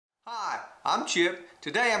I'm Chip.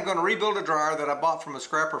 Today I'm going to rebuild a dryer that I bought from a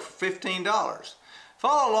scrapper for $15.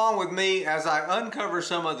 Follow along with me as I uncover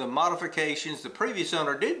some of the modifications the previous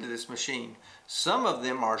owner did to this machine. Some of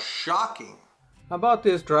them are shocking. I bought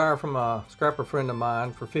this dryer from a scrapper friend of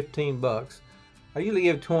mine for 15 bucks. I usually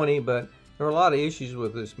give 20, but there were a lot of issues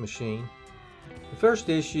with this machine. The first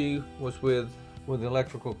issue was with the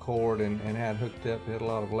electrical cord and had hooked up. It had a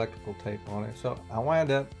lot of electrical tape on it. So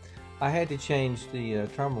I had to change the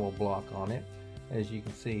terminal block on it, as you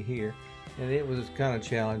can see here. And it was kind of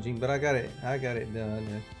challenging, but I got it done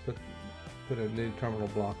and put a new terminal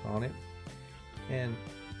block on it. And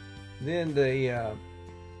then the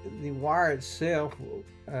wire itself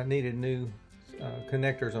needed new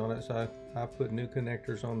connectors on it, so I put new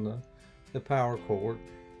connectors on the power cord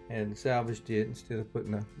and salvaged it instead of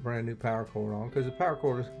putting a brand new power cord on, because the power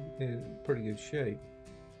cord is in pretty good shape.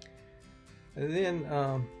 And then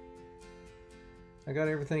I got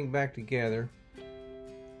everything back together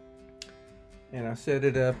and I set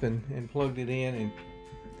it up and plugged it in and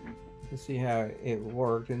to see how it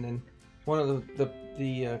worked. And then one of the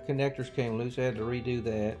connectors came loose. I had to redo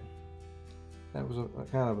that. That was a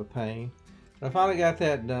kind of a pain. But I finally got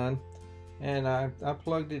that done, and I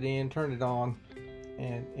plugged it in, turned it on,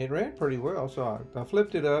 and it ran pretty well. So I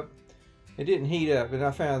flipped it up. It didn't heat up, and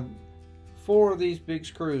I found 4 of these big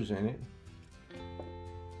screws in it,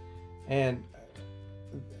 and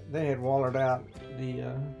they had wallered out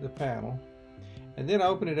the panel. And then I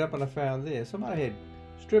opened it up and I found this. Somebody had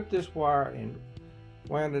stripped this wire and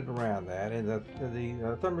wound it around that, and the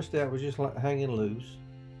thermostat was just hanging loose.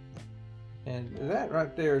 And that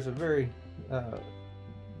right there is a very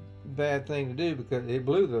bad thing to do, because it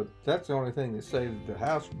blew that's the only thing that saved the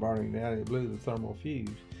house from burning down. It blew the thermal fuse.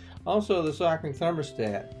 Also, the cycling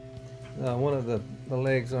thermostat, one of the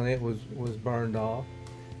legs on it was burned off.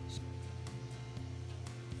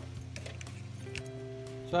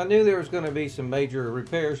 So I knew there was going to be some major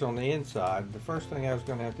repairs on the inside. The first thing I was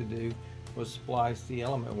going to have to do was splice the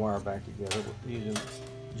element wire back together using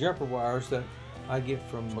jumper wires that I get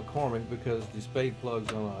from McCormick, because the spade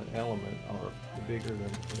plugs on an element are bigger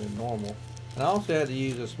than normal. And I also had to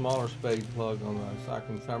use a smaller spade plug on the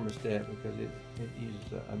cycling thermostat because it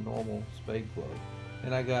uses a normal spade plug.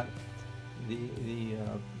 And I got the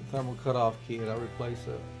thermal cutoff kit. I replaced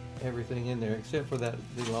everything in there except for that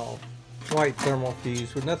little white thermal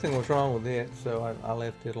fuse. But nothing was wrong with it, so I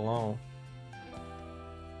left it alone.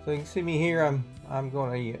 So you can see me here. I'm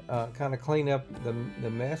going to kind of clean up the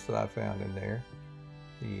mess that I found in there.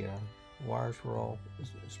 The wires were all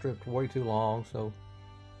stripped way too long, so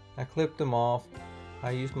I clipped them off.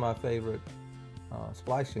 I used my favorite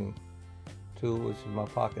splicing tool, which is my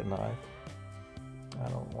pocket knife. I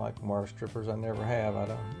don't like wire strippers. I never have.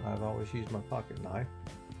 I've always used my pocket knife.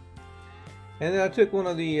 And then I took one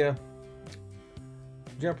of the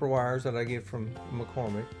jumper wires that I get from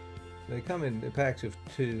McCormick. They come in packs of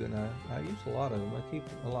 2, and I use a lot of them. I keep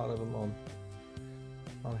a lot of them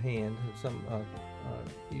on hand. Some I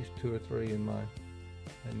use 2 or 3 in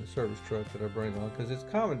the service truck that I bring on, because it's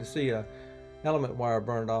common to see a element wire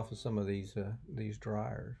burned off of some of these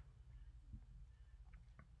dryers.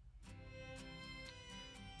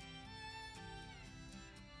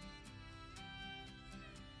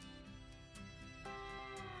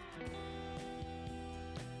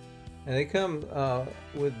 And they come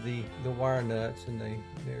with the wire nuts, and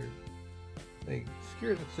they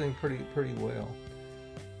secure the thing pretty well.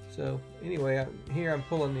 So anyway, here I'm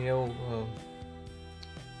pulling the old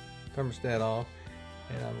thermostat off,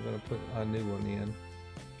 and I'm going to put a new one in.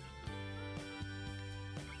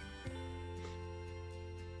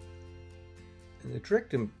 And the trick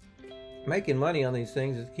to making money on these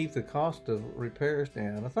things is to keep the cost of repairs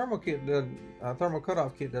down. A thermal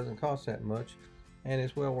cutoff kit doesn't cost that much, and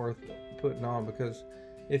it's well worth putting on, because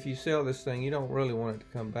if you sell this thing, you don't really want it to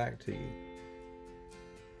come back to you.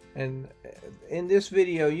 And in this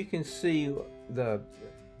video, you can see the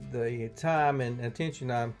time and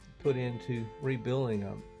attention I put into rebuilding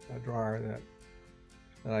a dryer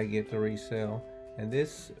that I get to resell. And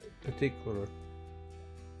this particular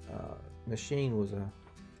machine was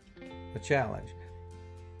a challenge.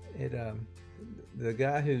 The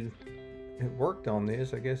guy who worked on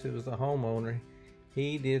this, I guess it was the homeowner,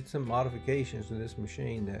 he did some modifications to this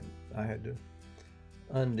machine that I had to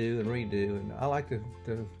undo and redo, and I like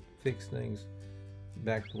to fix things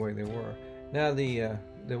back the way they were. Now the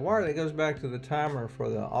wire that goes back to the timer for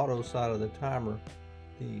the auto side of the timer,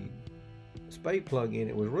 the spade plug in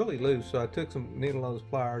it was really loose, so I took some needle nose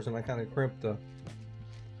pliers and I kind of crimped the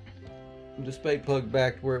spade plug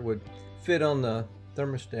back where it would fit on the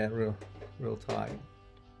thermostat real tight.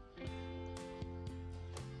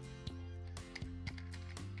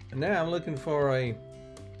 And now I'm looking for a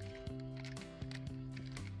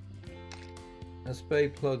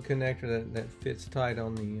spade plug connector that fits tight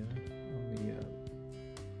on the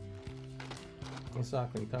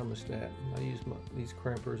recycling thermostat. I use these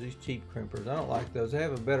crimpers, these cheap crimpers. I don't like those. I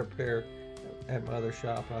have a better pair at my other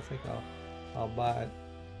shop. I think I'll buy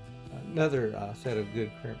another set of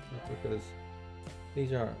good crimpers because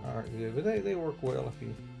these aren't good, but they work well if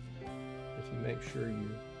you make sure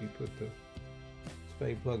you put the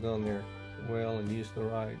spade plug on there well and use the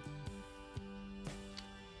right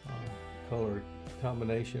color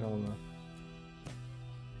combination on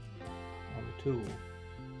the tool.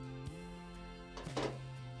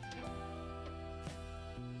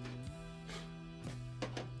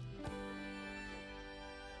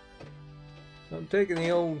 So I'm taking the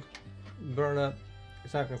old burn up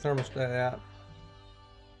recycling thermostat out,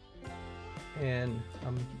 and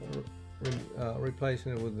I'm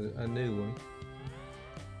replacing it with a new one.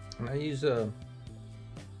 And I use a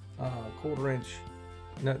 1/4 inch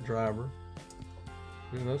nut driver.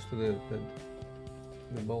 Most of the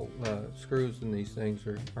bolt screws in these things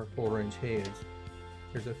are 1/4 inch heads.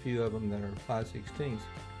 There's a few of them that are 5/16.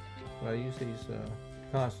 But I use these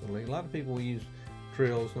constantly. A lot of people use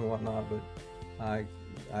drills and whatnot, but I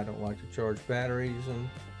don't like to charge batteries, and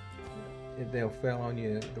they'll fail on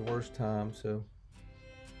you at the worst time, so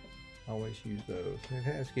I always use those. It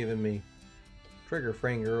has given me trigger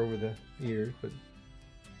finger over the years, but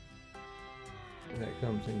that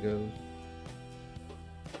comes and goes.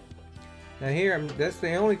 Now here, that's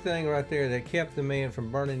the only thing right there that kept the man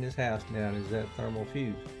from burning his house down, is that thermal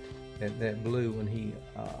fuse that blew when he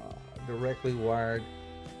directly wired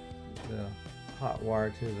the hot wire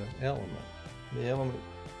to the element. The element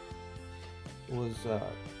was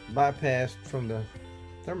bypassed from the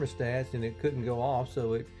thermostats and it couldn't go off,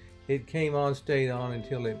 so it came on, stayed on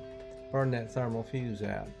until it burned that thermal fuse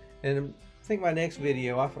out. And I think my next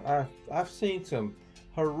video, I've seen some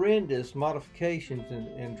horrendous modifications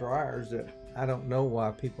in dryers that I don't know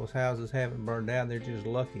why people's houses haven't burned down. They're just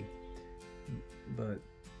lucky. But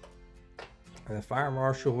the fire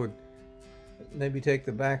marshal would maybe take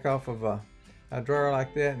the back off of a dryer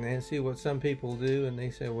like that and then see what some people do, and they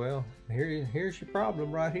say, well, here's your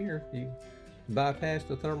problem right here. You bypassed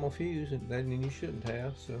the thermal fuse, and then you shouldn't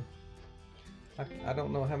have. So I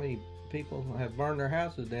don't know how many people have burned their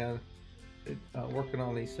houses down working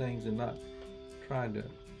on these things and not trying to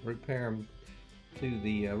repair them to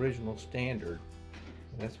the original standard.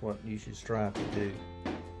 That's what you should strive to do.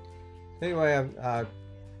 Anyway, I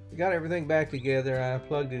got everything back together. I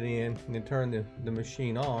plugged it in and then turned the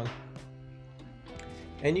machine on.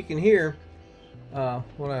 And you can hear,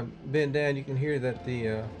 when I bend down, you can hear that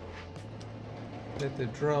the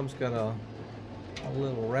drum's got a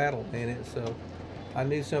little rattle in it. So I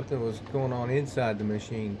knew something was going on inside the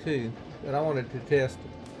machine too. But I wanted to test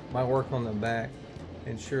my work on the back,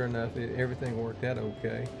 and sure enough, everything worked out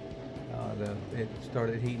okay. It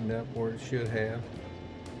started heating up where it should have.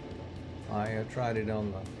 I tried it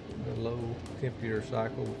on the low temperature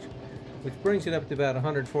cycle, which brings it up to about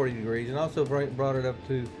 140 degrees, and also brought it up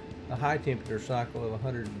to a high temperature cycle of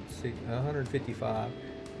 155.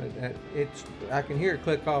 But I can hear it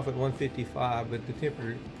click off at 155, but the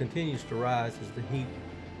temperature continues to rise as the heat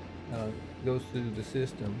goes through the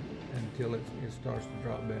system until it starts to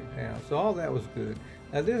drop back down. So all that was good.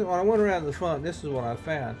 Now when I went around the front, this is what I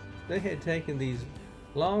found. They had taken these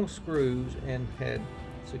long screws and had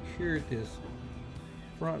secured this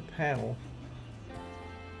front panel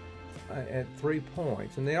at 3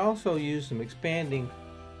 points, and they also used some expanding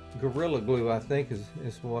Gorilla Glue, I think is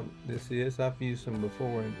what this is. I've used some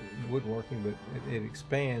before in woodworking, but it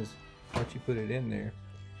expands once you put it in there.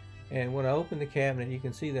 And when I open the cabinet, you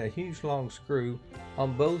can see that huge long screw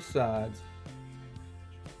on both sides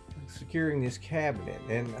securing this cabinet.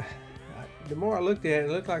 And the more I looked at it,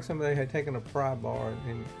 it looked like somebody had taken a pry bar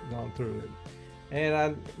and gone through it.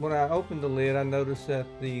 And when I opened the lid, I noticed that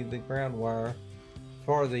the ground wire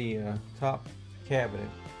for the top cabinet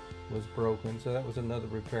was broken. So that was another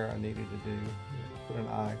repair I needed to do. Put an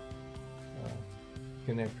eye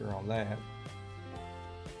connector on that.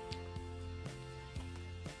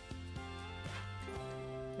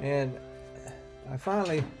 And I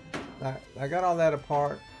finally I got all that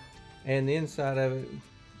apart, and the inside of it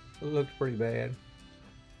looked pretty bad.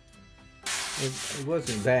 It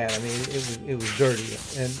wasn't bad. I mean, it was dirty,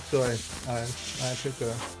 and so I took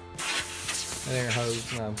an air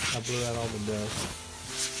hose and I blew out all the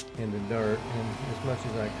dust and the dirt, and as much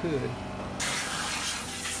as I could.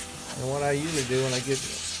 And what I usually do when I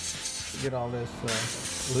get all this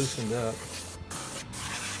loosened up,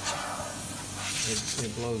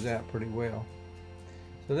 it blows out pretty well.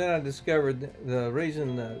 So then I discovered the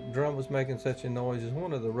reason the drum was making such a noise is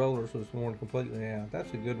one of the rollers was worn completely out.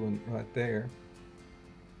 That's a good one right there.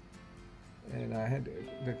 And I had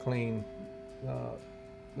to clean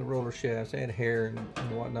the roller shafts. They had hair and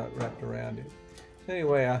whatnot wrapped around it. So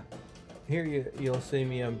anyway, here you'll see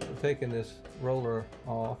me. I'm taking this roller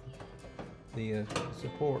off the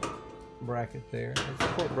support bracket there. The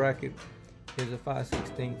support bracket is a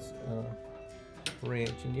 5/16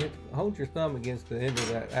 wrench, and you have to hold your thumb against the end of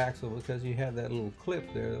that axle because you have that little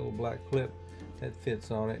clip there, that little black clip that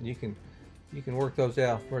fits on it, and you can work those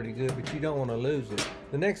out pretty good, but you don't want to lose it.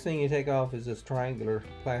 The next thing you take off is this triangular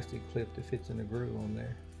plastic clip that fits in the groove on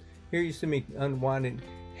there. Here you see me unwinding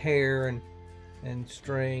hair and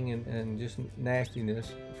string and just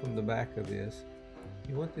nastiness from the back of this.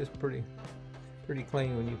 You want this pretty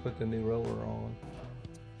clean when you put the new roller on.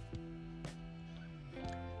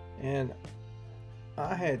 And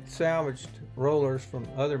I had salvaged rollers from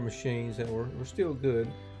other machines that were still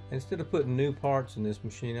good. Instead of putting new parts in this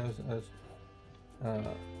machine, I was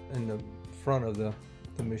in the front of the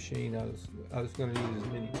machine. I was going to use as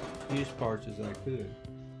many used parts as I could.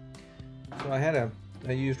 So I had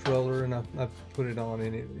a used roller, and I put it on,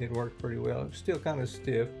 and it worked pretty well. It was still kind of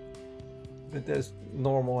stiff, but that's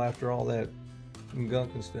normal after all that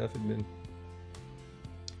gunk and stuff had been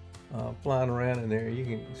flying around in there. You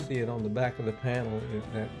can see it on the back of the panel,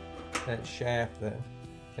 that shaft that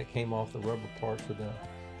came off the rubber parts of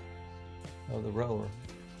the roller.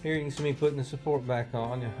 Here you can see me putting the support back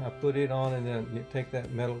on. I put it on, and then you take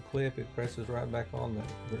that metal clip, it presses right back on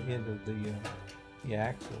the end of the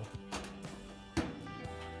axle.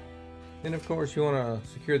 Then of course you want to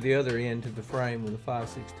secure the other end to the frame with a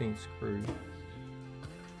 5/16 screw.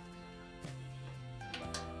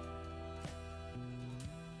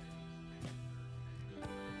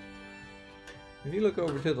 If you look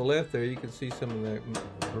over to the left there, you can see some of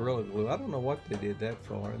that Gorilla Glue. I don't know what they did that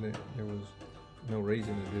for. There was no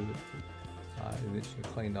reason to do it. I eventually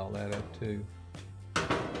cleaned all that up too.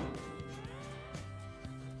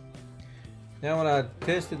 Now when I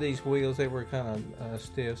tested these wheels, they were kind of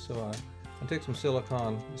stiff, so I took some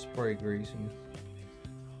silicone spray grease and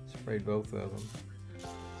sprayed both of them.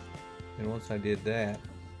 And once I did that,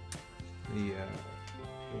 the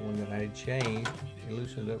one that I had changed, it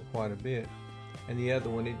loosened up quite a bit. And the other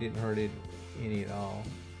one, it didn't hurt it any at all.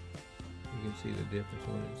 You can see the difference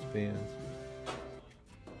when it spins.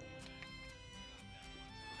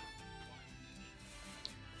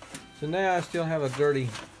 So now I still have a dirty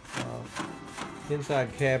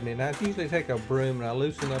inside cabinet. And I usually take a broom and I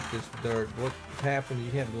loosen up this dirt. What happens,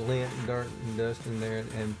 you have lint and dirt and dust in there.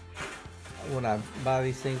 And when I buy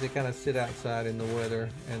these things, they kind of sit outside in the weather,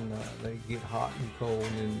 and they get hot and cold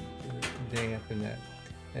and damp, and that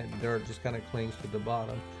dirt just kind of clings to the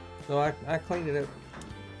bottom. So I clean it up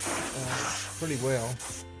pretty well,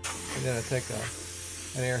 and then I take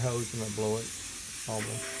an air hose and I blow it, all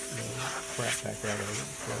the crap back out of it.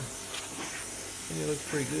 So, and it looks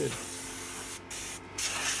pretty good.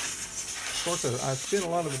 Of course, I spend a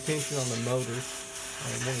lot of attention on the motors. I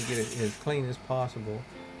want to get it as clean as possible,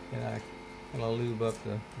 and I kind of lube up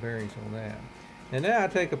the bearings on that. And now I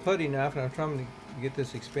take a putty knife and I'm trying to get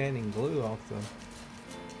this expanding glue off the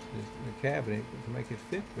cabinet to make it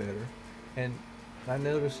fit better. And I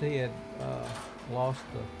noticed he had lost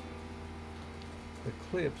the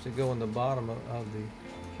clips that go in the bottom of the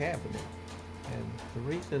cabinet. And the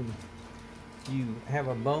reason you have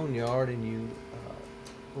a boneyard and you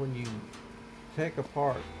when you take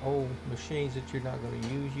apart old machines that you're not going to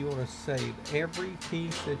use, you want to save every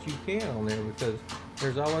piece that you can on there, because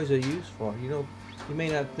there's always a use for it. You may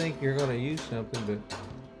not think you're going to use something, but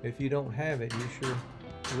if you don't have it, you sure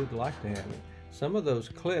would like to have it. Some of those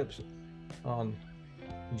clips on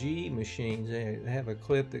GE machines, they have a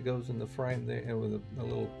clip that goes in the frame there and with a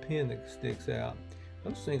little pin that sticks out.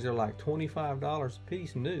 Those things are like $25 a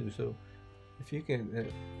piece new, so if you can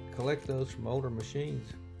collect those from older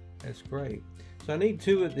machines, that's great. So I need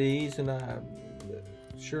 2 of these, and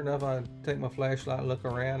sure enough, I take my flashlight, look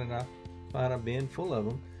around, and I find a bin full of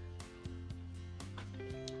them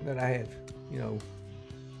that I have,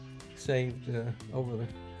 saved over the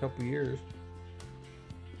couple years.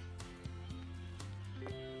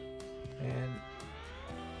 And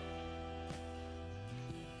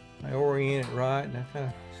I orient it right, and I kind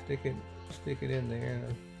of stick it in there. And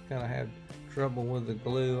I kind of had trouble with the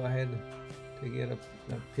glue. I had to get a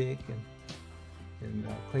pick and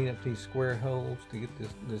clean up these square holes to get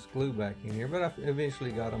this glue back in here, but I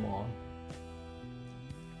eventually got them on.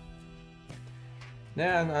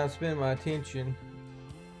 Now I spend my attention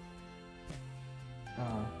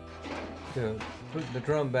to put the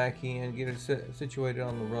drum back in, get it situated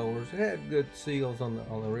on the rollers. It had good seals on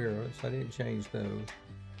the rear of it, so I didn't change those.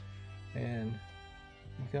 And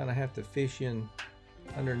you kind of have to fish in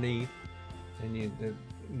underneath, and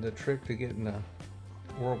the trick to getting the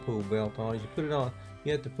whirlpool belt on is you put it on.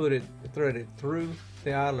 You have to thread it through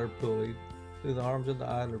the idler pulley, through the arms of the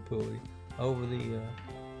idler pulley, over the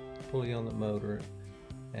pulley on the motor,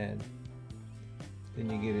 and then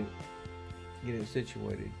you get it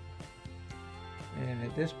situated. And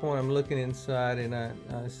at this point, I'm looking inside, and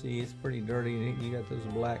I see it's pretty dirty, and you got those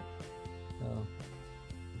black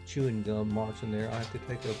chewing gum marks in there. I have to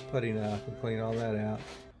take a putty knife and clean all that out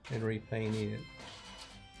and repaint it.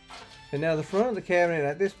 And now the front of the cabinet,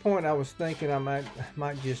 at this point I was thinking I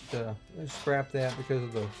might just scrap that because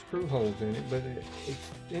of the screw holes in it, but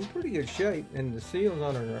it's in pretty good shape, and the seals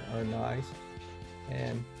on it are nice.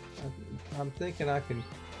 And I'm thinking I can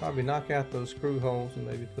probably knock out those screw holes and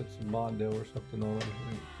maybe put some Bondo or something on them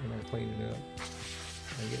and clean it up.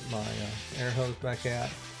 I get my air hose back out,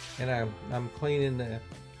 and I'm cleaning the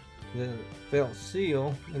felt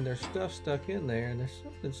seal, and there's stuff stuck in there, and there's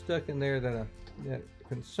something stuck in there that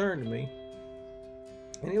concerned me,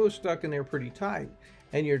 and it was stuck in there pretty tight,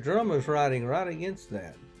 and your drum was riding right against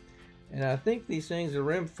that. And I think these things are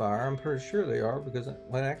rim fire. I'm pretty sure they are, because,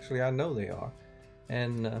 well, actually I know they are.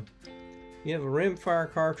 And you have a rim fire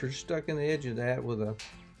cartridge stuck in the edge of that with a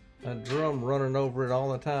drum running over it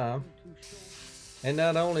all the time, and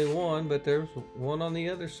not only one, but there's one on the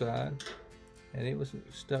other side, and it was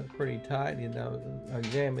stuck pretty tight. You know, I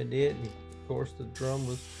examined it, and of course the drum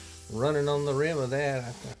was running on the rim of that.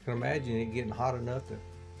 I can imagine it getting hot enough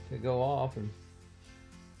to go off and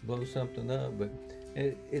blow something up. But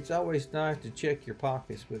it's always nice to check your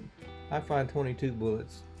pockets, but I find 22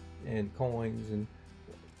 bullets and coins and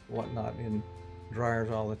whatnot in dryers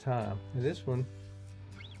all the time. And this one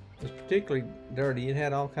was particularly dirty. It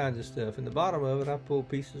had all kinds of stuff. In the bottom of it, I pulled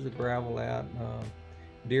pieces of gravel out,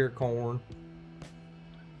 deer corn,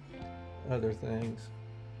 other things.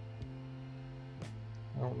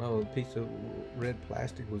 I don't know, a piece of red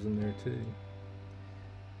plastic was in there too.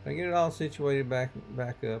 I get it all situated back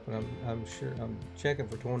up, and I'm sure I'm checking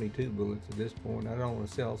for 22 bullets at this point. I don't want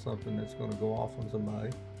to sell something that's going to go off on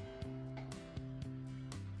somebody.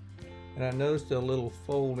 And I noticed a little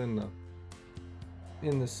fold in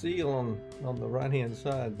the seal on the right hand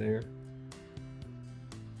side there.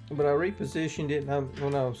 But I repositioned it, and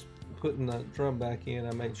when I was putting the drum back in,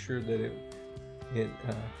 I made sure that it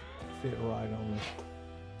fit right on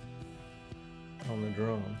the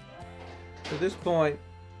drum. At this point,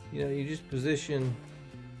 you know, you just position.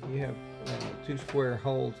 You have two square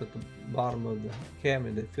holes at the bottom of the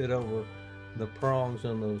cabinet that fit over the prongs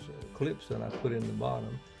on those clips that I put in the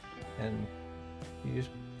bottom, and you just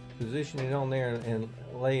position it on there and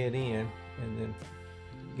lay it in, and then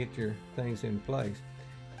get your things in place.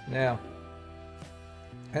 Now,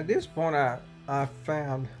 at this point, I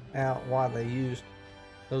found out why they used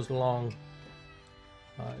those long,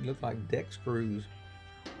 it looked like deck screws.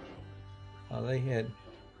 They had,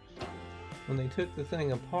 when they took the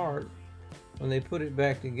thing apart, when they put it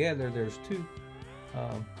back together, there's two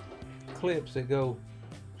clips that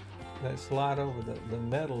slide over the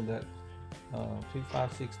metal that 2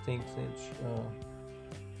 5/16 inch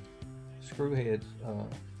screw heads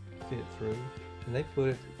fit through, and they put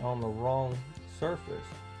it on the wrong surface.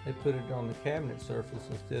 They put it on the cabinet surface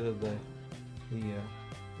instead of the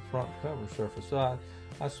front cover surface. So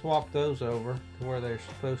I swapped those over to where they're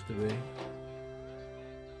supposed to be,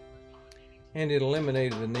 and it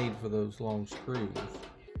eliminated the need for those long screws.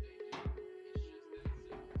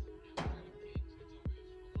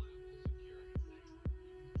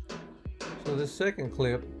 So this second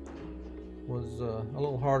clip was a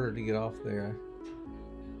little harder to get off there,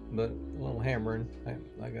 but a little hammering,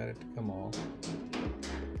 I got it to come off,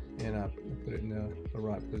 and I put it in the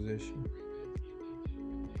right position.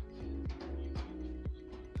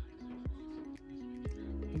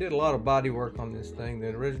 I did a lot of body work on this thing. The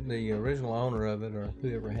original owner of it, or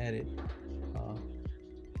whoever had it,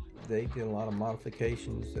 they did a lot of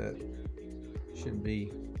modifications that should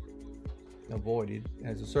be avoided.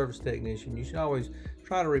 As a service technician, you should always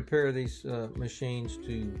try to repair these machines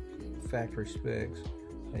to factory specs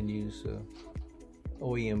and use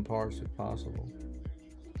OEM parts if possible.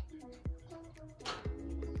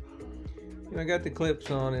 I got the clips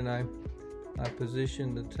on, and I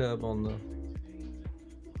positioned the tub on the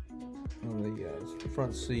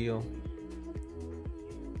front seal,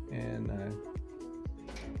 and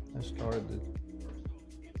I started the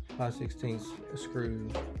 5/16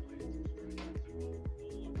 screws.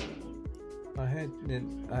 I had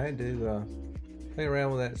to play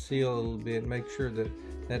around with that seal a little bit, make sure that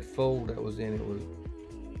that fold that was in it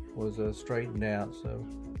was straightened out. So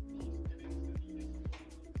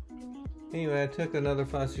anyway, I took another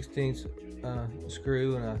 5/16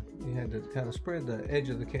 screw, and you had to kind of spread the edge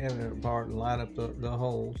of the cabinet apart and line up the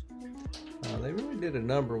holes. They really did a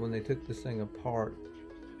number when they took this thing apart.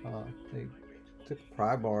 They took a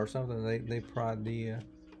pry bar or something. They pried the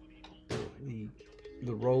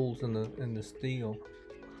rolls in the steel.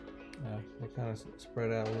 They kind of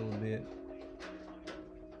spread out a little bit.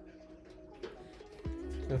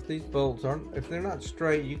 So if these bolts if they're not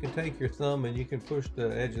straight, you can take your thumb and you can push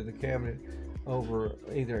the edge of the cabinet over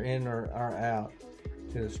either in or out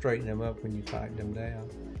to straighten them up when you tighten them down.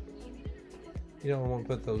 You don't want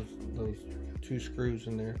to put those two screws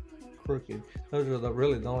in there crooked. Those are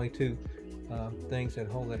really the only two things that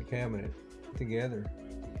hold that cabinet together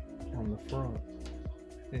on the front.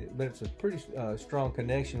 But it's a pretty strong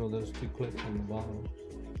connection with those two clips on the bottom.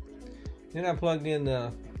 Then I plugged in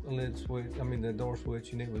the lid switch, the door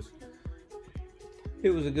switch, and it was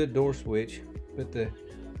a good door switch, but the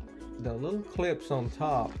little clips on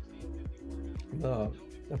top, the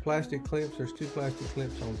plastic clips, there's two plastic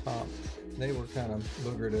clips on top, they were kind of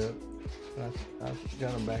boogered up. I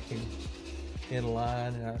got them back in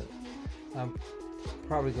line, and I'm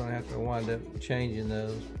probably going to have to wind up changing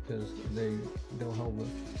those because they don't hold the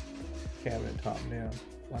cabinet top down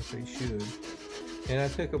like they should. And I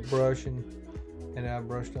took a brush and I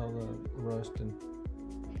brushed all the rust and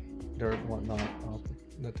dirt and whatnot off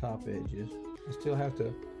the top edges. I still had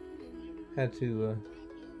to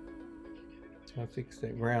fix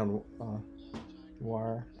that ground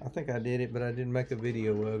wire. I think I did it, but I didn't make a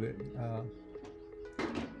video of it.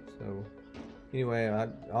 So anyway,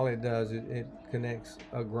 all it does is it connects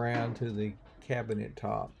a ground to the cabinet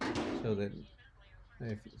top, so that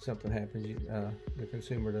if something happens, the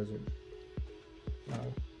consumer doesn't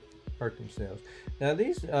hurt themselves. Now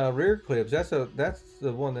these rear clips, that's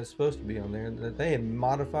the one that's supposed to be on there. They had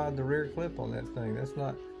modified the rear clip on that thing. That's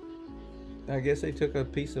not. I guess they took a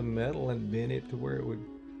piece of metal and bent it to where it would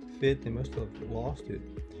fit. They must have lost it.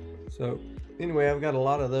 So anyway, I've got a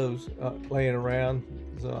lot of those laying around.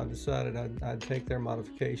 So I decided I'd take their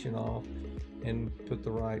modification off and put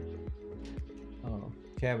the right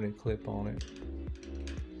cabinet clip on it.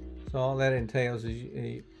 So all that entails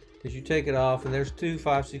is you take it off, and there's two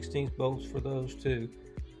 5/16 bolts for those two,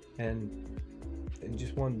 and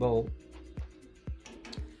just one bolt,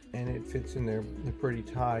 and it fits in there pretty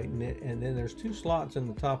tight. And then there's two slots in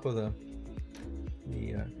the top of the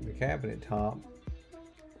cabinet top,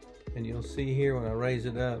 and you'll see here when I raise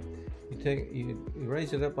it up, you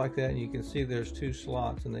raise it up like that, and you can see there's two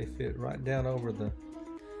slots, and they fit right down over the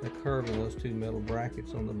curve of those two metal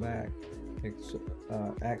brackets on the back. It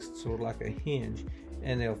acts sort of like a hinge,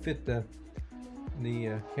 and they'll fit the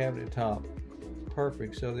cabinet top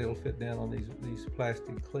perfect, so they'll fit down on these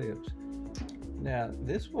plastic clips. Now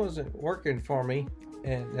this wasn't working for me,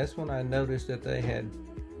 and that's when I noticed that they had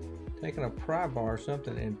taken a pry bar or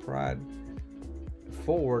something and pried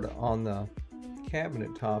forward on the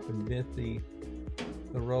cabinet top and bent the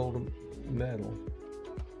rolled metal.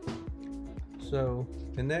 So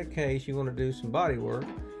in that case, you want to do some body work.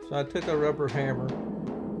 So I took a rubber hammer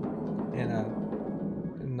and I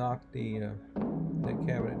knocked the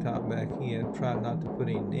cabinet top back in, tried not to put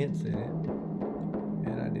any dents in it,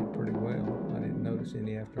 and I did pretty well. I didn't notice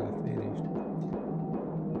any after I finished.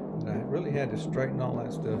 But I really had to straighten all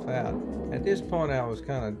that stuff out. At this point, I was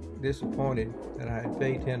kind of disappointed that I had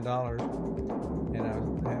paid $10 and I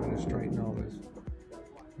was having to straighten all this,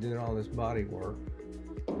 doing all this body work.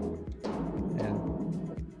 And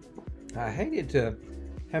I hated to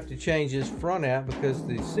have to change this front out because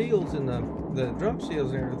the seals and the drum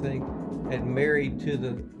seals and everything had married to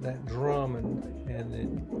that drum, and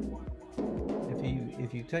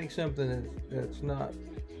if you take something that's not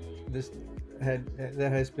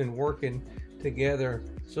that has been working together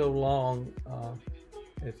so long,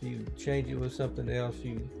 if you change it with something else,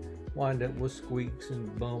 you wind up with squeaks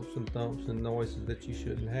and bumps and thumps and noises that you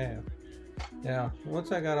shouldn't have. Now,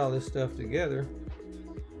 once I got all this stuff together,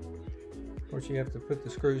 of course, you have to put the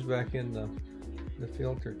screws back in the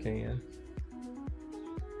filter can,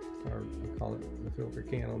 or I call it the filter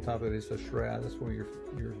can. On top of it is a shroud. That's where your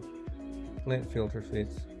lint filter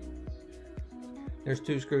fits. There's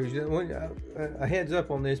two screws. A heads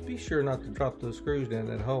up on this: be sure not to drop those screws down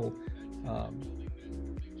that hole.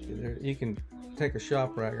 You can take a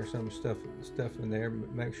shop rack or some stuff in there,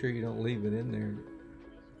 but make sure you don't leave it in there,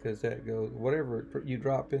 because that goes, whatever you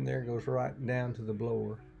drop in there goes right down to the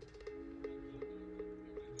blower.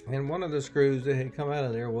 And one of the screws that had come out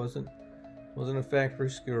of there wasn't Wasn't a factory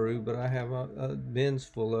screw, but I have a bins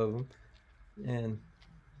full of them, and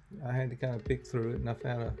I had to kind of pick through it, and I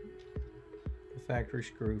found a factory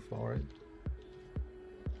screw for it.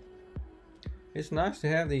 It's nice to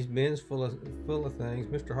have these bins full of things.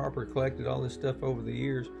 Mr. Harper collected all this stuff over the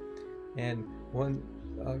years, and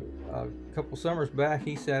a couple summers back,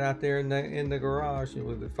 he sat out there in the garage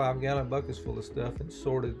with the 5-gallon buckets full of stuff and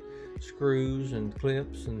sorted screws and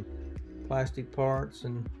clips and plastic parts,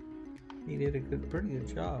 and he did a pretty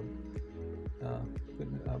good job.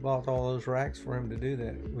 I bought all those racks for him to do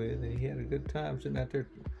that with, and he had a good time sitting out there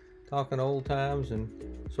talking old times and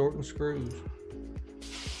sorting screws.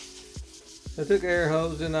 I took an air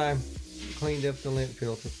hose and I cleaned up the lint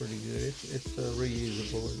filter pretty good. It's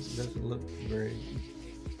reusable. It doesn't look very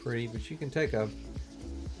pretty, but you can take a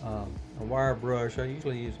wire brush. I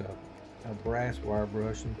usually use a brass wire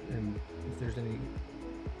brush, and if there's any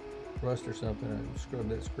rust or something, I scrub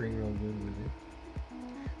that screen real good with it.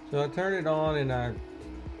 So I turned it on and I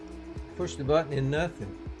pushed the button and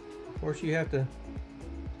nothing. Of course, you have to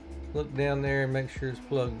look down there and make sure it's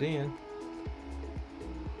plugged in.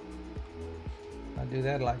 I do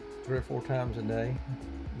that like 3 or 4 times a day,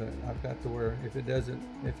 but I've got to where if it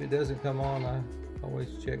doesn't come on, I always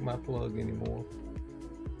check my plug anymore.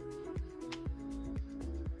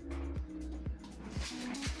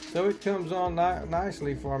 So it comes on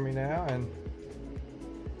nicely for me now, and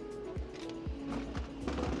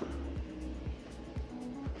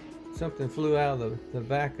something flew out of the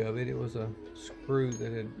back of it. It was a screw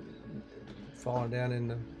that had fallen down in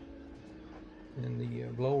the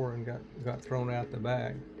blower and got thrown out the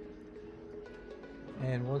back.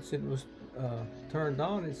 And once it was turned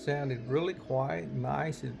on, it sounded really quiet and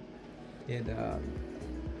nice. It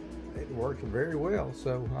worked very well.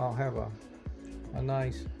 So I'll have a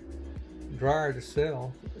nice dryer to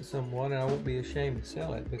sell someone, and I won't be ashamed to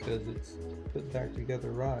sell it because it's put back together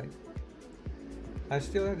right. I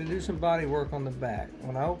still had to do some body work on the back.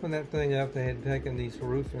 When I opened that thing up, they had taken these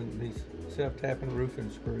self-tapping roofing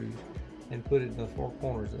screws and put it in the 4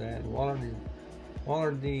 corners of that, and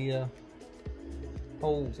watered the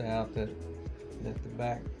holes out that the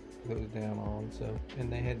back goes down on. So, and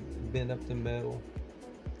they had bent up the metal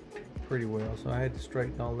pretty well, so I had to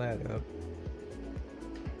straighten all that up.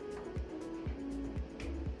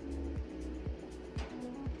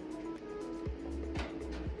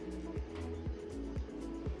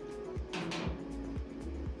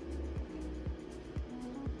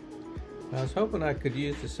 I was hoping I could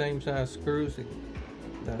use the same size screws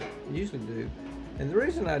that I usually do. And the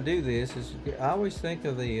reason I do this is I always think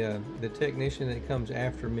of the technician that comes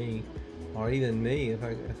after me, or even me.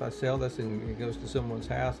 If I sell this and it goes to someone's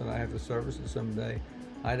house and I have to service it someday,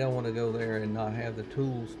 I don't want to go there and not have the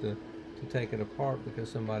tools to take it apart because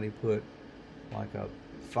somebody put like a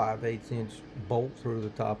 5/8 inch bolt through the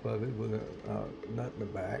top of it with a nut in the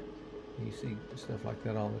back. You see stuff like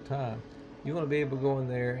that all the time. You want to be able to go in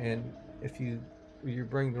there, and if you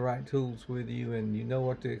bring the right tools with you and you know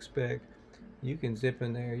what to expect, you can zip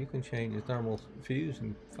in there, you can change the thermal fuse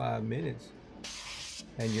in 5 minutes,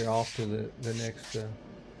 and you're off to the next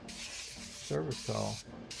service call.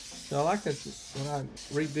 So I like to, when I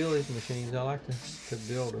rebuild these machines, I like to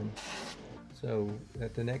build them so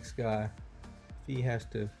that the next guy, if he has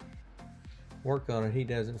to work on it, he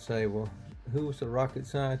doesn't say, well, who was the rocket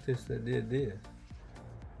scientist that did this?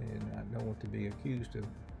 And I don't want to be accused of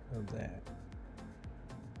that.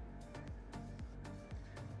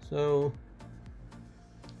 So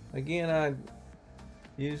again, I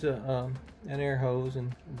use an air hose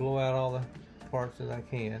and blow out all the parts that I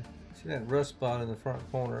can. See that rust spot in the front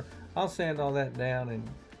corner? I'll sand all that down and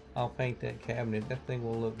I'll paint that cabinet. That thing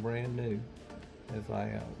will look brand new if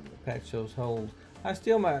I patch those holes. I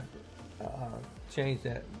still might change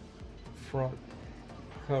that front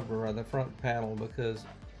cover or the front panel because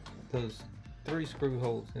those 3 screw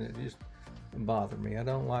holes in it just bother me. I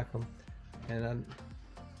don't like them, and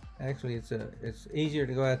actually it's easier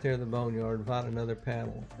to go out there to the boneyard and find another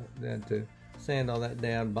panel than to sand all that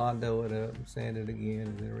down, bondo it up, and sand it again,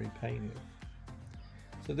 and then repaint it.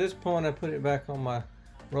 So at this point, I put it back on my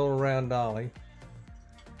roll around dolly,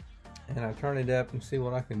 and I turn it up and see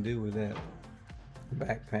what I can do with that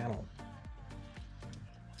back panel.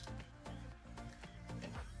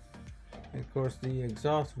 And of course, the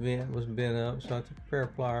exhaust vent was bent up, so I took a pair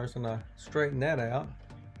of pliers and I straightened that out.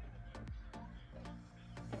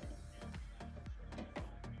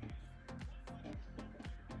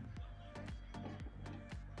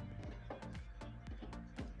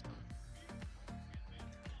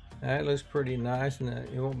 That looks pretty nice, and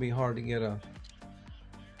it won't be hard to get a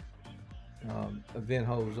vent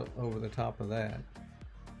hose over the top of that.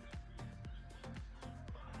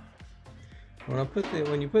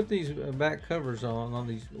 when you put these back covers on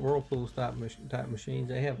these Whirlpool type machines,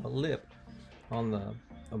 they have a lip on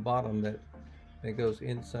the bottom that goes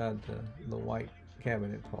inside the white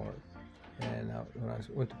cabinet part. And when I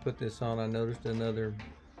went to put this on, I noticed another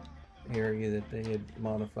area that they had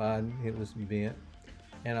modified. It was bent,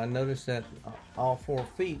 and I noticed that all 4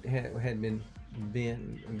 feet had been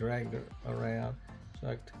bent and dragged around. So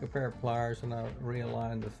I took a pair of pliers and I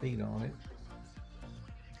realigned the feet on it,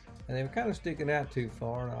 and they were kind of sticking out too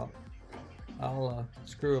far. And I'll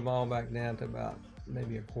screw them all back down to about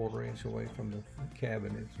maybe a 1/4 inch away from the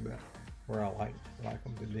cabinets, about where I like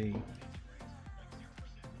them to be.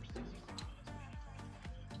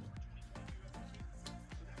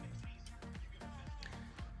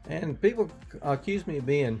 And people accuse me of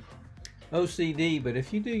being OCD, but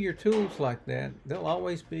if you do your tools like that, they'll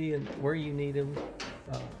always be in where you need them,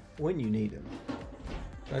 when you need them.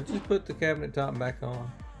 So I just put the cabinet top back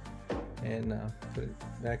on and put it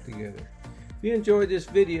back together. If you enjoyed this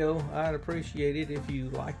video, I'd appreciate it if you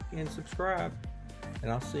like and subscribe,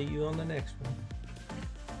 and I'll see you on the next one.